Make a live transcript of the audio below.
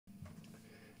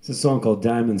It's a song called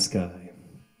Diamond Sky.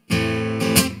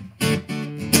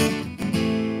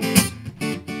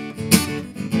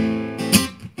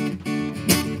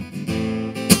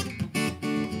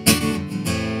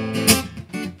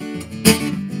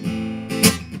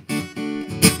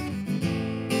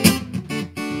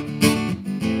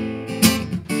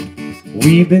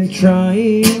 We've been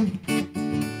trying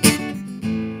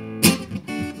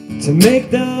to make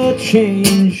the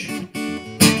change,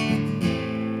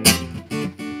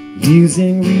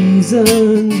 using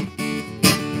reason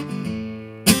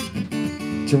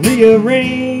to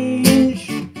rearrange.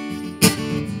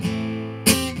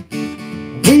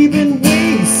 We've been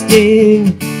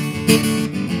wasting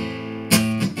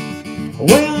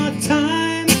away our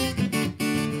time,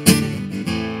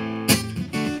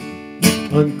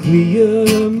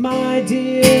 unclear, my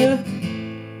dear.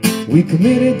 We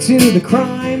committed to the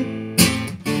crime.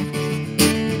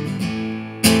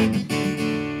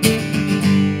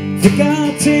 Think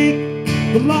I'll take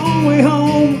the long way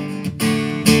home,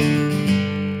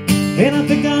 and I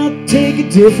think I'll take a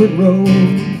different road.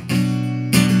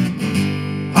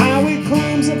 Highway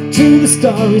climbs up to the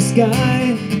starry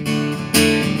sky,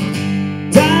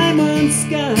 diamond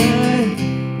sky.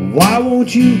 Why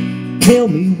won't you tell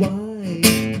me why?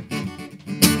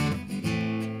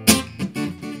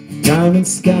 Diamond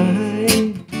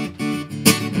sky,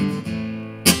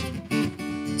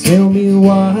 tell me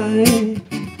why.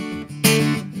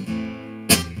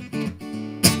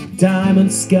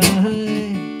 Diamond sky,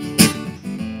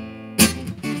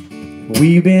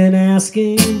 we've been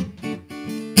asking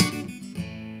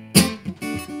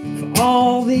for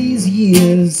all these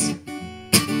years,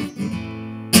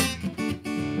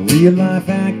 real life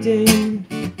acting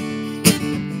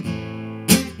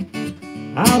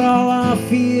out all our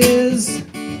fears.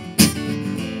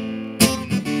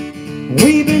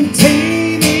 We've been taming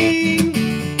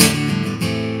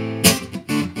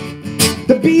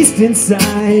the beast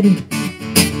inside,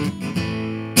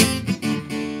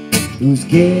 who's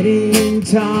getting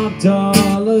top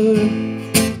dollar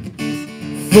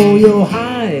for your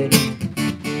hide.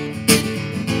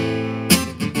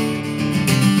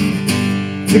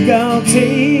 Think I'll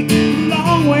take the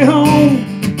long way home,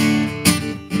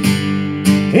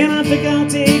 and I think I'll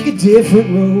take a different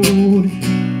road.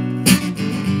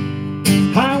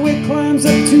 Highway climbs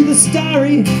up to the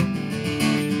starry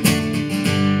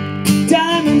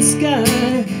diamond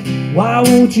sky. Why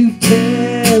won't you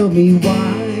tell me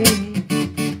why?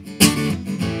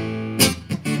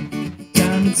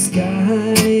 Diamond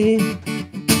sky,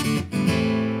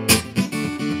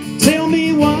 tell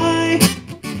me why.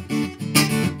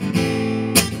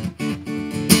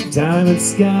 Diamond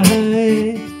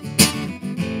sky,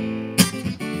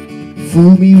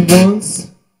 fool me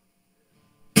once,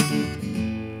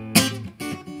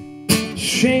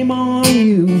 shame on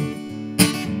you.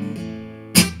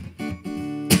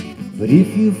 But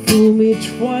if you fool me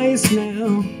twice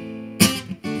now,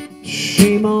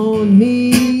 shame on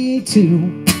me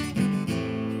too.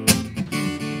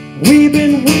 We've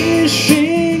been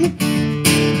wishing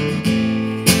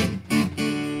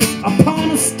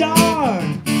upon a star,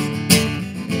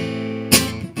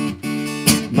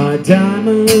 my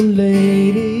diamond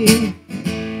lady.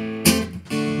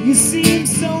 You seem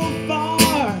so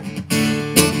far.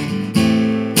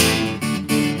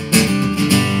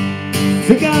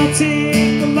 Think I'll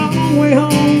take the long way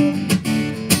home,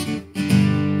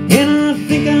 and I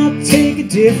think I'll take a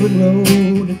different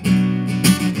road.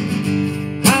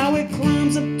 Highway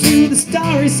climbs up to the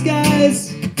starry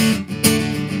skies,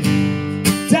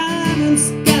 diamond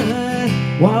sky.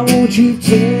 Why won't you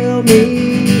tell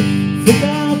me? Think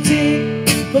I'll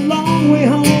take the long way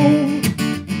home,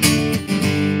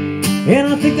 and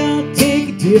I think I'll take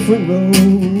a different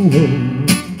road.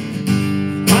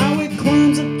 Highway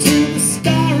climbs up to the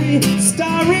starry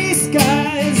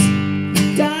skies,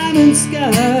 diamond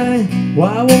sky.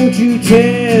 Why won't you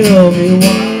tell me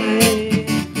why?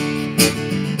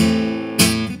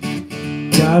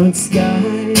 Diamond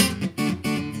sky,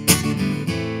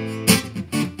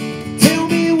 tell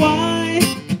me why.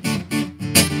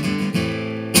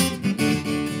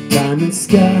 Diamond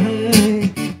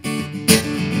sky,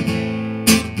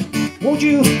 won't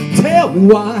you tell me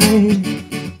why?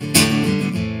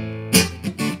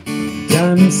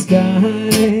 Diamond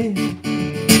sky,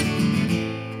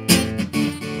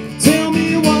 tell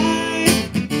me why.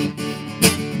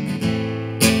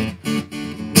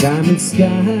 Diamond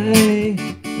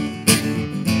sky.